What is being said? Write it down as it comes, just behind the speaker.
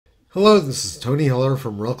Hello, this is Tony Hiller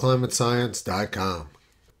from RealClimateScience.com.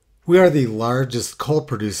 We are the largest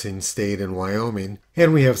coal-producing state in Wyoming,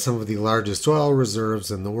 and we have some of the largest oil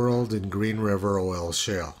reserves in the world in Green River oil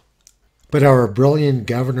shale. But our brilliant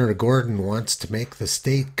Governor Gordon wants to make the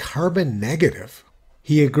state carbon negative.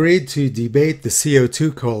 He agreed to debate the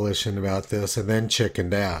CO2 coalition about this and then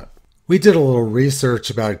chickened out. We did a little research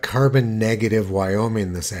about carbon negative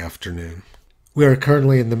Wyoming this afternoon. We are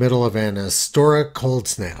currently in the middle of an historic cold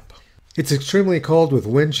snap. It's extremely cold with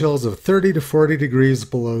wind chills of 30 to 40 degrees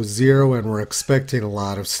below zero, and we're expecting a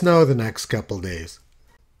lot of snow the next couple days.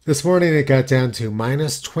 This morning it got down to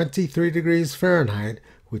minus 23 degrees Fahrenheit,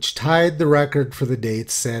 which tied the record for the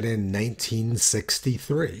date set in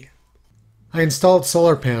 1963. I installed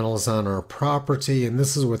solar panels on our property, and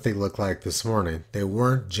this is what they look like this morning. They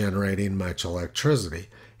weren't generating much electricity,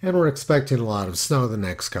 and we're expecting a lot of snow the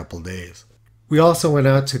next couple days. We also went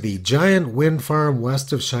out to the giant wind farm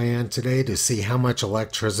west of Cheyenne today to see how much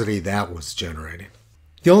electricity that was generating.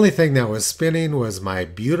 The only thing that was spinning was my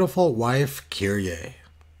beautiful wife, Kyrie.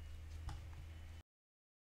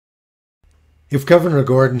 If Governor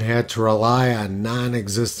Gordon had to rely on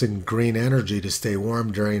non-existent green energy to stay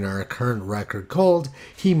warm during our current record cold,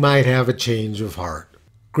 he might have a change of heart.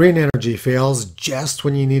 Green energy fails just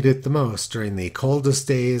when you need it the most during the coldest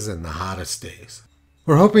days and the hottest days.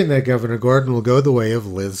 We're hoping that Governor Gordon will go the way of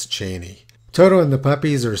Liz Cheney. Toto and the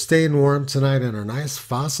puppies are staying warm tonight in our nice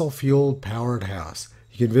fossil-fueled powered house.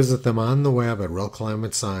 You can visit them on the web at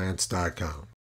realclimatescience.com.